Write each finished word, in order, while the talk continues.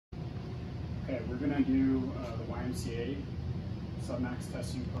right, we're going to do the YMCA Submax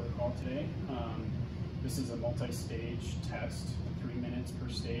testing protocol today. This is a multi-stage test, 3 minutes per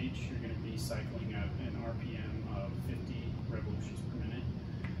stage. You're going to be cycling at an RPM of 50 revolutions per minute.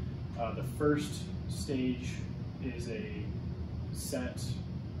 The first stage is a set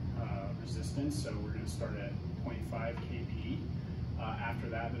resistance, so we're going to start at 0.5 kp. After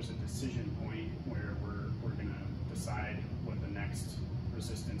that, there's a decision point where we're going to decide what the next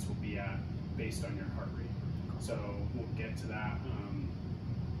resistance will be at based on your heart rate. So we'll get to that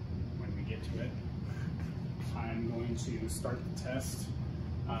when we get to it. I'm going to start the test.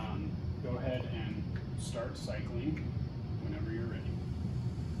 Go ahead and start cycling whenever you're ready.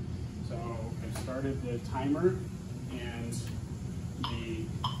 So I've started the timer and the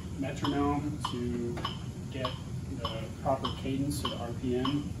metronome to get the proper cadence to the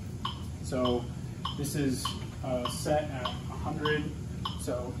RPM. So this is set at 100.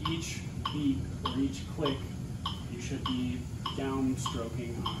 So each beat or each click, you should be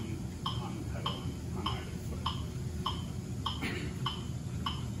downstroking on the pedal on either foot.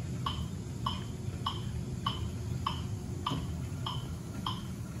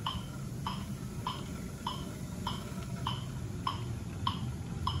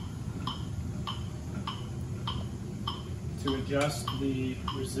 To adjust the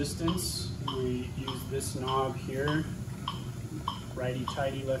resistance, we use this knob here,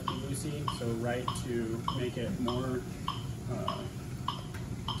 righty-tighty, lefty-loosey, so right to make it more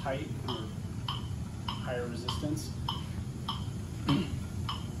tight or higher resistance. Sounds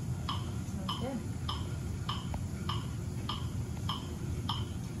good.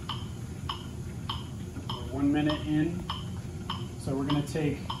 We're 1 minute in, so we're going to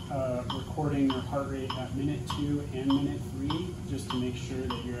take recording your heart rate at minute 2 and minute 3, just to make sure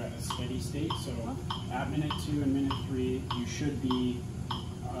that you're at a steady state. So at minute 2 and minute 3, you should be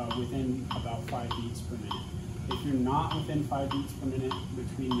within about 5 beats per minute. If you're not within 5 beats per minute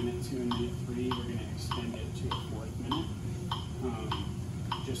between minute 2 and minute 3, we're going to extend it to a 4th minute,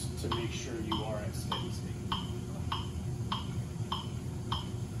 just to make sure you are at steady state.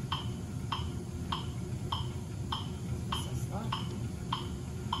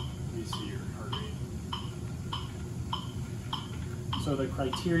 So the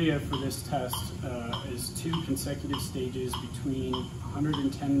criteria for this test is 2 consecutive stages between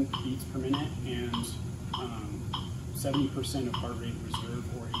 110 beats per minute and 70% of heart rate reserve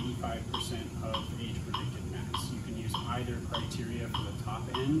or 85% of age predicted max. You can use either criteria for the top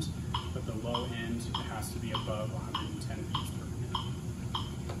end, but the low end has to be above 110 beats per minute.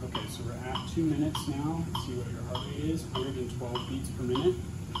 Okay, so we're at 2 minutes now. Let's see what your heart rate is, 112 beats per minute.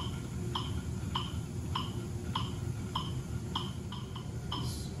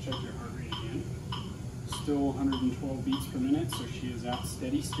 Check your heart rate again. Still 112 beats per minute, so she is at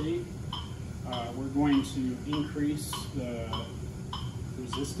steady state. We're going to increase the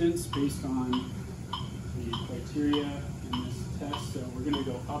resistance based on the criteria in this test. So we're going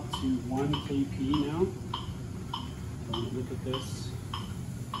to go up to 1 kp now. So look at this.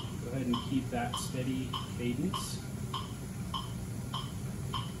 Go ahead and keep that steady cadence.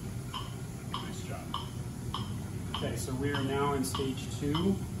 Nice job. Okay, so we are now in stage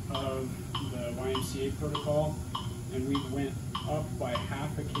 2 of the YMCA protocol, and we went up by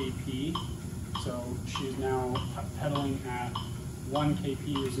half a kp. So she is now pedaling at 1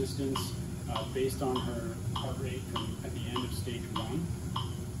 kp resistance based on her heart rate at the end of stage 1.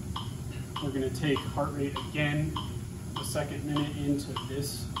 We're going to take heart rate again the 2nd minute into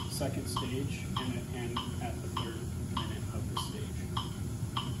this 2nd stage and at the 3rd minute of the stage.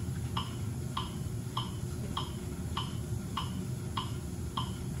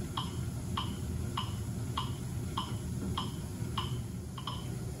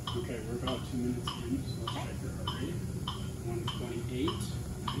 Okay, we're about 2 minutes in, so let's check your heart rate. 128.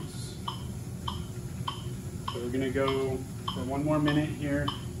 Nice. So we're going to go for 1 more minute here.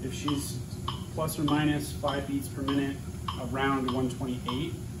 If she's plus or minus 5 beats per minute around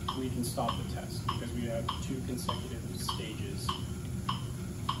 128, we can stop the test because we have 2 consecutive stages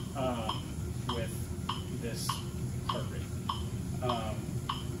with this heart rate.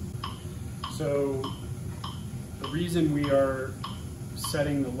 So the reason we are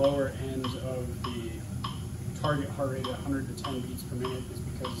setting the lower end of the target heart rate at 110 beats per minute is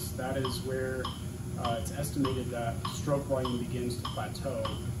because that is where it's estimated that stroke volume begins to plateau,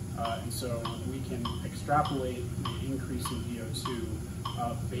 and so we can extrapolate the increase in VO2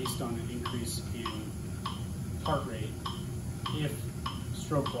 based on an increase in heart rate if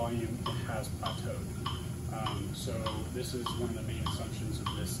stroke volume has plateaued. So this is one of the main assumptions of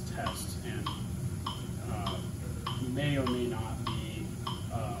this test, and may or may not be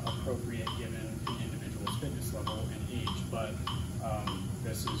appropriate given fitness level and age, but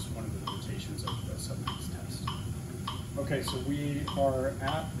this is one of the limitations of the Submax test. Okay, so we are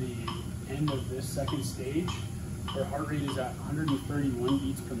at the end of this second stage. Her heart rate is at 131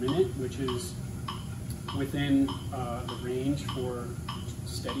 beats per minute, which is within the range for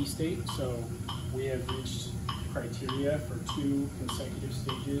steady state. So we have reached criteria for 2 consecutive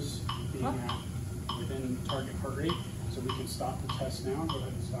stages being at within target heart rate. So we can stop the test now. Go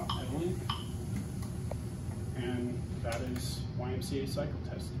ahead and stop pedaling. And that is YMCA Cycle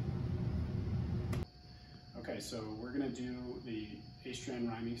Test. Okay, so we're going to do the Astrand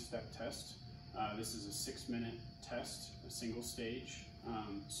Ryhming step test. This is a 6-minute test, a single stage.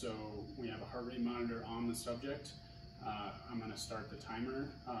 So we have a heart rate monitor on the subject. I'm going to start the timer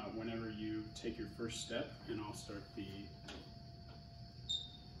whenever you take your first step, and I'll start the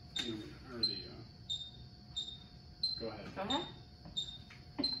go ahead. Go ahead.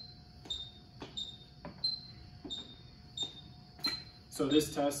 So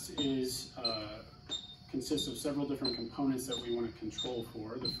this test consists of several different components that we want to control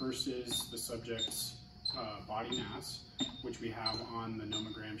for. The first is the subject's body mass, which we have on the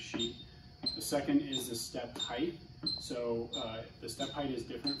nomogram sheet. The second is the step height. So the step height is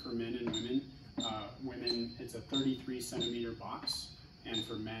different for men and women. Women, it's a 33 centimeter box, and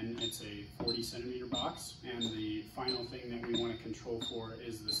for men, it's a 40 centimeter box. And the final thing that we want to control for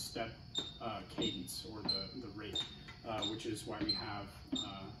is the step cadence, or the rate, which is why we have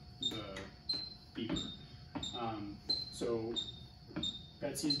the beeper. So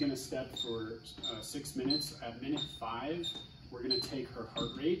Betsy's going to step for 6 minutes. At minute 5, we're going to take her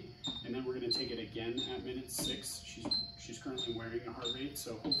heart rate, and then we're going to take it again at minute 6. She's currently wearing a heart rate,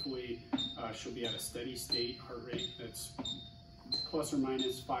 so hopefully she'll be at a steady state heart rate that's plus or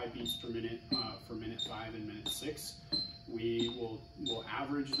minus 5 beats per minute for minute 5 and minute 6. We'll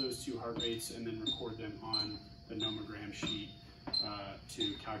average those 2 heart rates and then record them on the nomogram sheet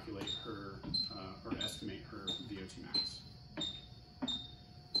to calculate her or estimate her VO2 max.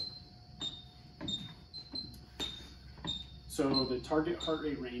 So the target heart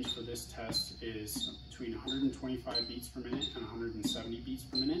rate range for this test is between 125 beats per minute and 170 beats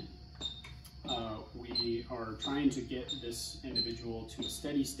per minute. We are trying to get this individual to a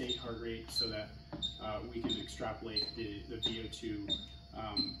steady state heart rate so that we can extrapolate the VO2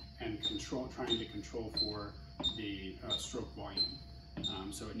 and trying to control for the stroke volume.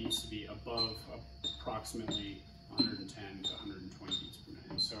 So it needs to be above approximately 110 to 120 beats per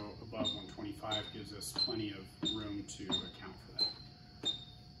minute. So above 125 gives us plenty of room to account for that.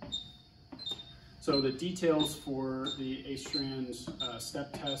 So the details for the Astrand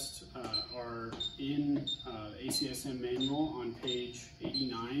step test are in the ACSM manual on page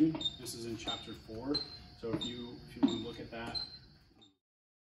 89. This is in chapter 4. So if you want to look at that.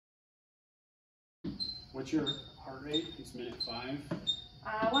 What's your heart rate? It's minute 5.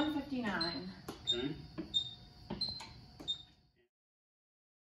 159. Okay.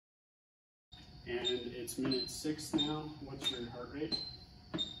 And it's minute 6 now. What's your heart rate?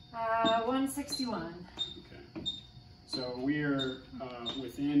 161. Okay. So we are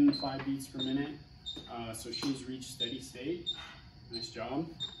within 5 beats per minute. So she's reached steady state. Nice job.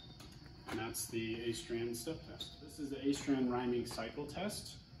 And that's the Astrand step test. This is the Astrand Ryhming Cycle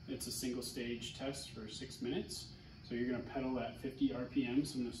Test. It's a single stage test for 6 minutes. So you're going to pedal at 50 RPM.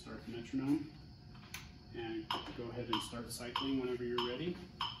 So I'm going to start the metronome. And go ahead and start cycling whenever you're ready.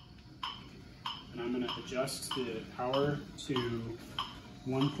 And I'm going to adjust the power to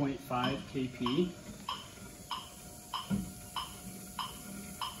 1.5 kp.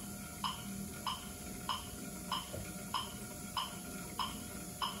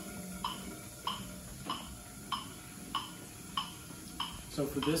 So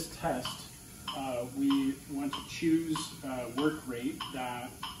for this test, we want to choose a work rate that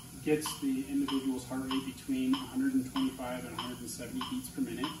gets the individual's heart rate between 125 and 170 beats per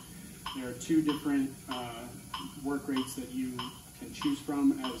minute. There are 2 different work rates that you can choose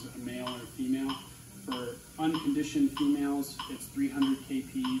from as a male or a female. For unconditioned females, it's 300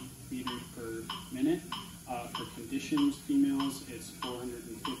 kp meters per minute. For conditioned females, it's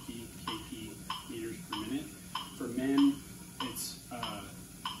 450 kp meters per minute. For men, it's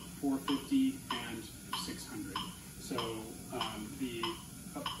 450 and 600. So the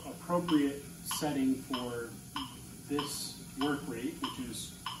appropriate setting for this work rate, which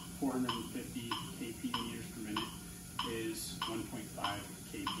is 450 kp meters per minute, is 1.5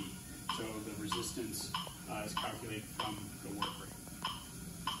 kp. So the resistance is calculated from the work rate.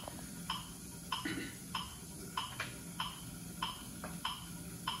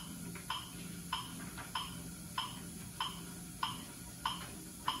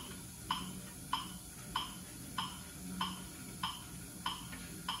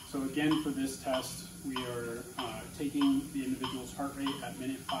 again, for this test, we are taking the individual's heart rate at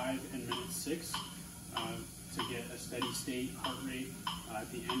minute 5 and minute 6 to get a steady state heart rate at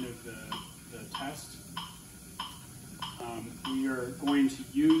the end of the test. We are going to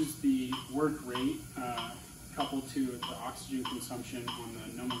use the work rate coupled to the oxygen consumption on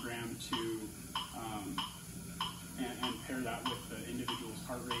the nomogram to and pair that with the individual's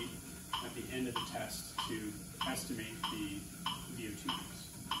heart rate at the end of the test to estimate the VO2 max.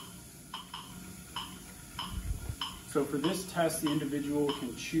 So for this test, the individual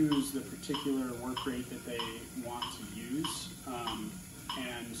can choose the particular work rate that they want to use,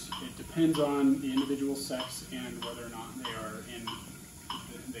 and it depends on the individual's sex and whether or not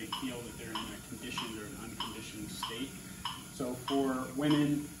they feel that they're in a conditioned or an unconditioned state. So for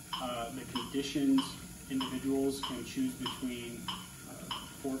women, the conditioned individuals can choose between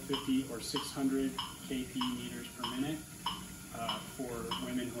 450 or 600 kp meters per minute. For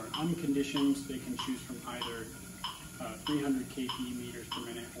women who are unconditioned, they can choose from either 300 kp meters per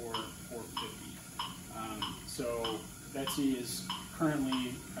minute or 450. So Betsy is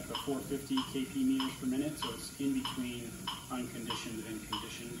currently at the 450 kp meters per minute, so it's in between unconditioned and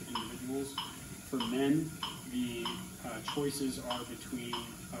conditioned individuals. For men, the choices are between,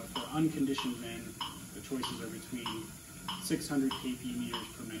 for unconditioned men, the choices are between 600 kp meters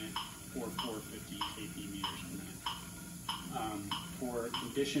per minute or 450 kp meters per minute. For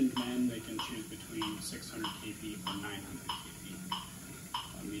conditioned men, they can choose between 600 kp or 900 kp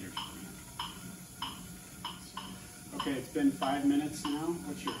meters per minute. Okay, it's been 5 minutes now.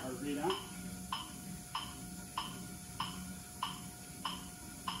 What's your heart rate at?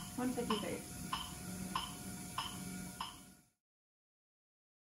 153.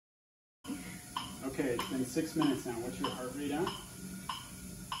 Okay, it's been 6 minutes now. What's your heart rate at?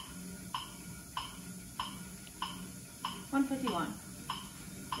 151.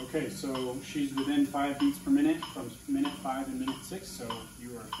 Okay, so she's within 5 beats per minute from minute 5 and minute 6, so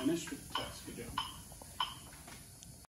you are finished with the test. Good job.